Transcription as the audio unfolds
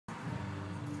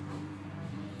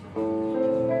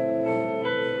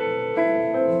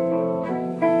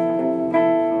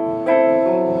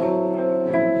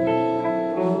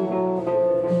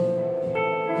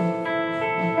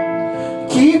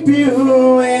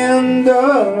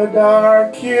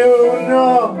dark, you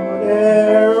know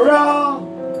they're all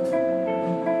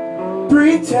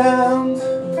pretend.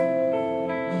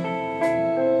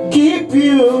 Keep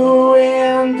you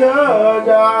in the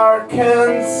dark,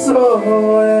 and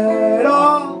so it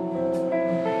all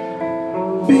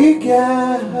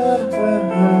began.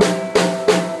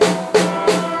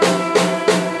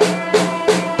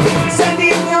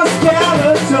 Sending your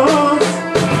skeletons,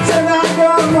 said I'm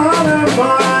gonna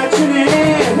marching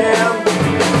in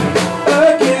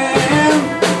again.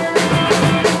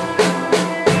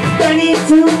 They need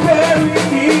to bury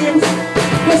deep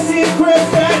the secrets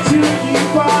that you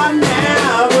keep on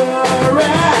never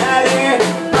ready.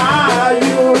 Are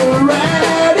you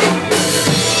ready?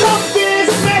 Don't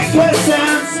this make a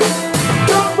sense?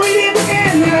 Don't read it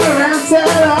in your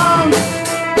answer on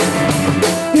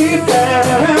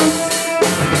defense.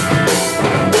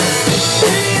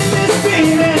 Feel this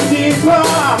feeling deeper.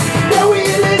 The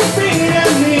wheel is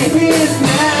feeding me. He's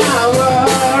never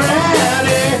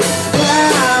ready.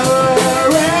 Never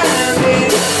ready.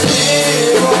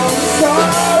 I'm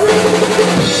sorry.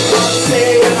 I'm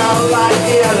saying I'm like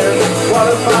the others. What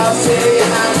if I say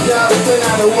I'm just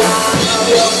another one of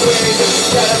your crazy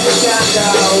gotta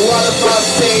pretender? What if I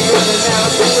say you're the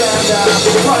never surrender?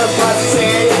 What if I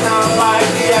say I'm like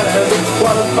the others?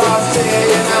 What if I say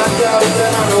I'm just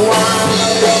another one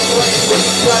of your crazy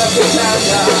gotta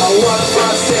pretender? What if I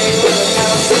say you're the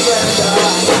never surrender?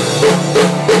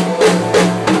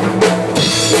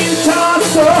 In time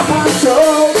so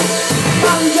control,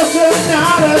 I'm just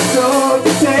another soul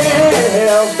to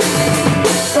tell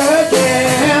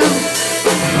again.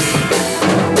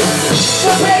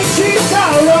 The basics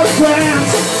are of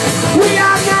plans. We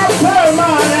are not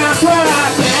permanent, but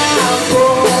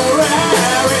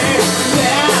temporary,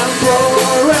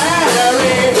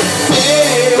 temporary.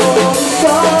 Say I'm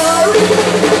sorry.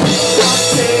 I'm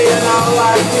saying I'm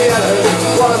like the others.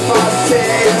 What if I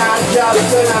say I'm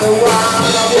just another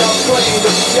one of your queens?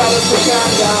 You're the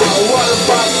pretender. What if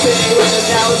I say when the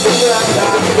now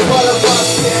surrender? What if I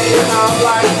say I'm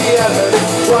like the others?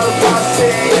 What if I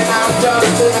say I'm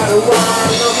just another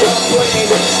one of your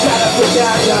queens? You're the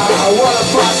pretender. What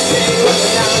if I say when the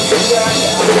now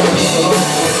surrender?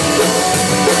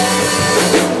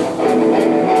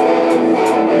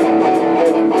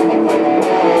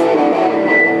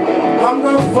 I'm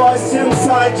the voice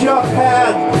inside your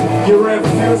head you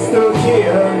refuse to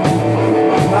hear.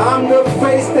 I'm the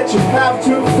face that you have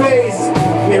to face,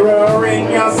 mirroring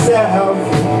yourself.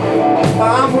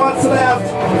 I'm what's left,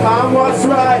 I'm what's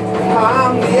right,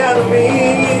 I'm the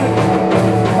enemy.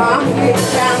 I'm the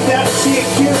hand that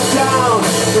takes you down,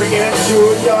 bring it to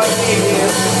your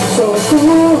knees. So who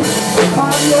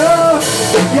are you?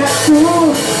 Yeah, who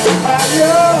are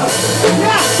you?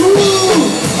 Yeah, who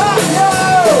are you?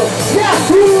 Yeah,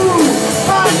 who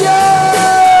are you?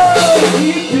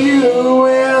 Keep you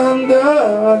in the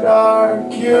dark,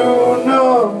 you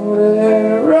know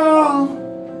they're all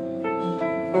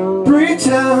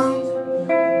pretend.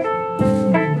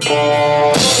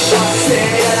 I'm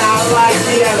saying I'm like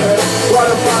the others. What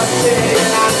if I'm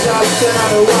saying I'm just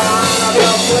another one of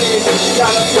your places?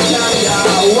 Gotta pretend.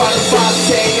 What if I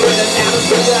say you're the never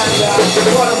surrender?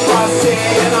 What if I say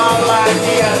I'm like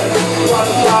the others? What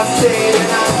if I say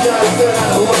I'm just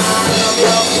another one of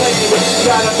your places?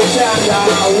 Gotta pretend.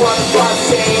 What if I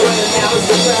say you're the never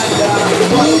surrender?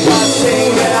 What if I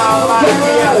say I'm like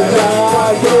the others?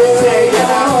 What if I say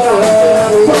I'm just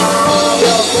another one of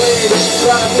your places?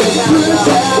 Gotta pretend.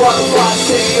 What if I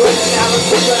say you're the never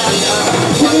surrender?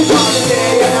 What if I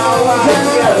say I'm like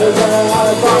the others? What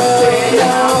if I say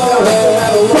I'm just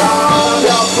another one of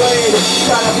your places?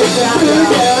 Gotta pretend.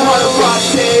 What if I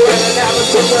say you're the never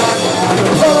surrender?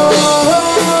 Oh, oh,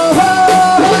 oh, oh,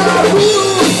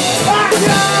 ooh, I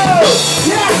know,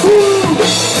 yeah, ooh,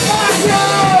 I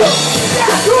know,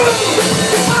 yeah, ooh.